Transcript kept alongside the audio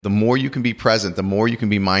The more you can be present, the more you can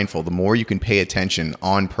be mindful, the more you can pay attention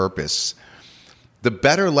on purpose, the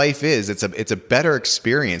better life is. It's a better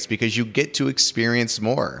experience because you get to experience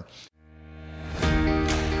more.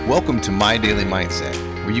 Welcome to My Daily Mindset,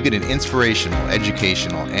 where you get an inspirational,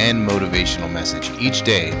 educational, and motivational message each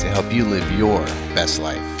day to help you live your best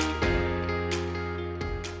life.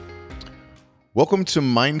 Welcome to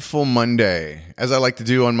Mindful Monday. As I like to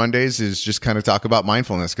do on Mondays is just kind of talk about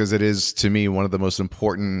mindfulness because it is, to me, one of the most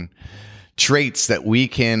important traits that we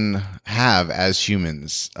can have as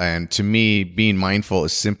humans. And to me, being mindful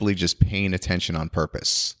is simply just paying attention on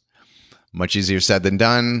purpose. Much easier said than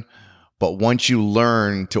done. But once you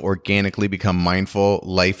learn to organically become mindful,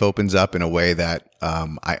 life opens up in a way that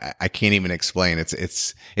I can't even explain.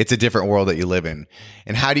 It's a different world that you live in.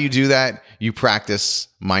 And how do you do that? You practice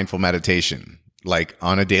mindful meditation, like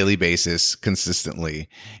on a daily basis, consistently.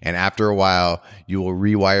 And after a while, you will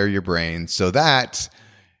rewire your brain so that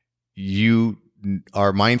you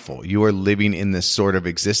are mindful. You are living in this sort of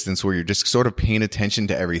existence where you're just sort of paying attention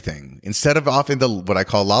to everything instead of off into what I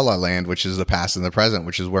call la la land, which is the past and the present,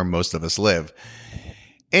 which is where most of us live.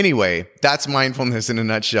 Anyway, that's mindfulness in a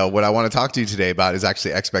nutshell. What I want to talk to you today about is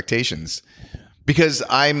actually expectations, because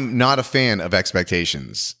I'm not a fan of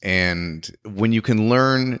expectations. And when you can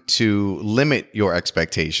learn to limit your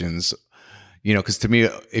expectations, because to me,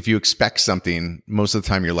 if you expect something, most of the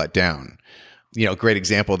time you're let down. A great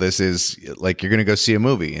example of this is like you're going to go see a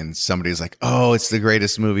movie and somebody's like, oh, it's the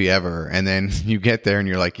greatest movie ever. And then you get there and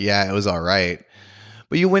you're like, yeah, it was all right.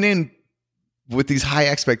 But you went in with these high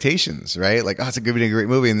expectations, right? Like, oh, it's going to be a great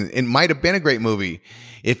movie. And it might have been a great movie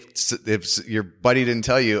if your buddy didn't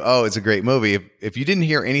tell you, oh, it's a great movie. If you didn't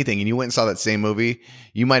hear anything and you went and saw that same movie,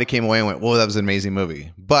 you might have came away and went, well, that was an amazing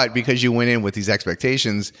movie. But because you went in with these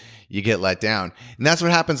expectations, you get let down. And that's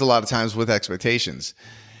what happens a lot of times with expectations.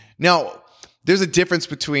 Now, there's a difference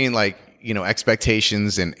between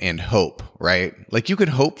expectations and hope, right? Like you could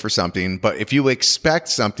hope for something, but if you expect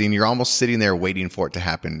something, you're almost sitting there waiting for it to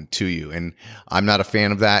happen to you. And I'm not a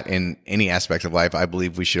fan of that in any aspect of life. I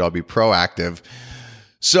believe we should all be proactive.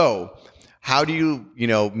 So how do you,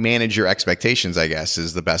 manage your expectations, I guess,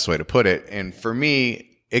 is the best way to put it. And for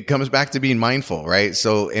me, it comes back to being mindful, right?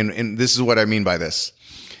 So, and this is what I mean by this.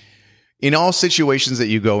 In all situations that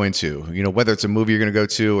you go into, whether it's a movie you're going to go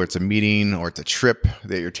to, or it's a meeting, or it's a trip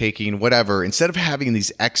that you're taking, whatever, instead of having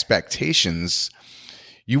these expectations,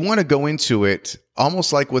 you want to go into it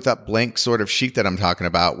almost like with that blank sort of sheet that I'm talking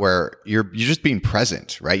about, where you're just being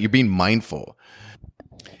present, right? You're being mindful.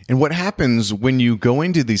 And what happens when you go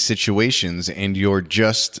into these situations and you're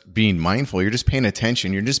just being mindful, you're just paying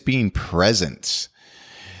attention, you're just being present.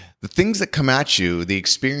 The things that come at you, the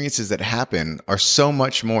experiences that happen are so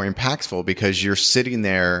much more impactful because you're sitting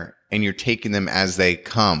there and you're taking them as they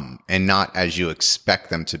come and not as you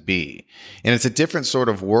expect them to be. And it's a different sort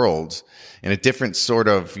of world and a different sort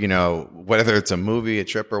of, whether it's a movie, a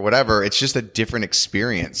trip or whatever, it's just a different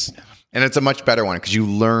experience. And it's a much better one because you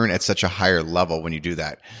learn at such a higher level when you do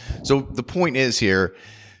that. So the point is here,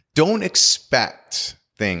 don't expect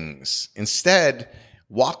things. Instead,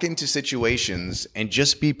 walk into situations and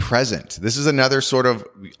just be present. This is another sort of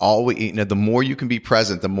the more you can be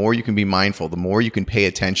present, the more you can be mindful, the more you can pay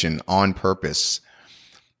attention on purpose,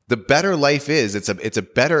 the better life is. It's a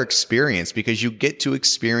better experience because you get to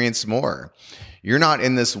experience more. You're not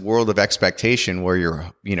in this world of expectation where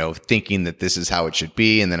you're, thinking that this is how it should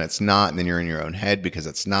be and then it's not, and then you're in your own head because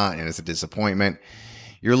it's not and it's a disappointment.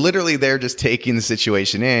 You're literally there just taking the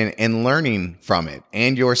situation in and learning from it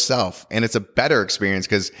and yourself. And it's a better experience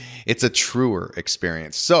because it's a truer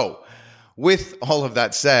experience. So with all of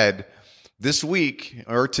that said, this week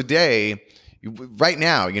or today, right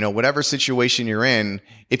now, whatever situation you're in,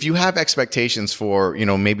 if you have expectations for,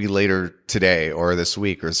 maybe later today or this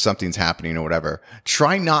week or something's happening or whatever,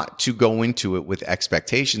 try not to go into it with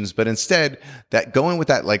expectations, but instead that go in with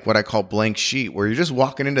that, like what I call blank sheet, where you're just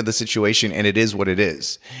walking into the situation and it is what it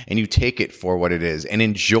is. And you take it for what it is and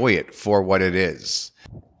enjoy it for what it is,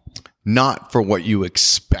 not for what you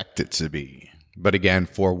expect it to be, but again,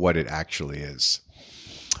 for what it actually is.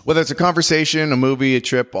 Whether it's a conversation, a movie, a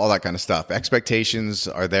trip, all that kind of stuff, expectations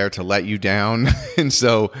are there to let you down. And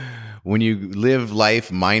so when you live life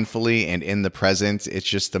mindfully and in the present, it's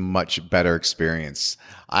just a much better experience.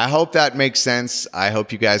 I hope that makes sense. I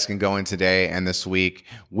hope you guys can go in today and this week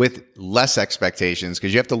with less expectations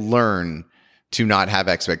because you have to learn to not have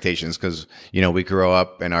expectations, because, we grow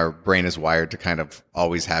up and our brain is wired to kind of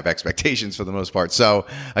always have expectations for the most part. So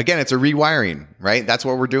again, it's a rewiring, right? That's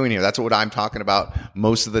what we're doing here. That's what I'm talking about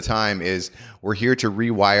most of the time, is we're here to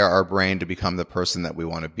rewire our brain to become the person that we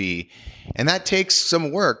want to be. And that takes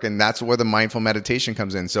some work. And that's where the mindful meditation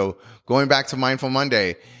comes in. So going back to Mindful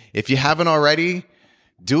Monday, if you haven't already,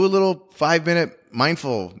 do a little 5-minute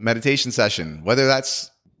mindful meditation session, whether that's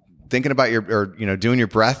thinking about doing your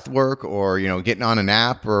breath work, or, getting on an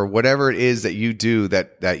app, or whatever it is that you do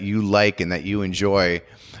that you like and that you enjoy.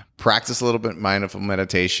 Practice a little bit mindful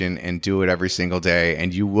meditation and do it every single day,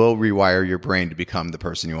 and you will rewire your brain to become the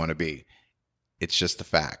person you want to be. It's just a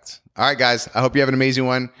fact. All right, guys, I hope you have an amazing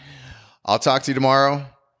one. I'll talk to you tomorrow.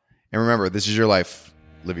 And remember, this is your life.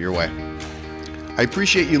 Live it your way. I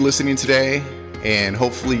appreciate you listening today, and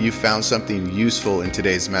hopefully you found something useful in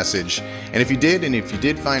today's message. And if you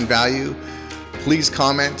did find value, please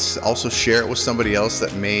comment. Also share it with somebody else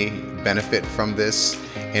that may benefit from this.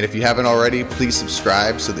 And if you haven't already, please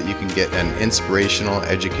subscribe so that you can get an inspirational,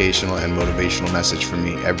 educational, and motivational message from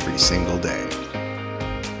me every single day.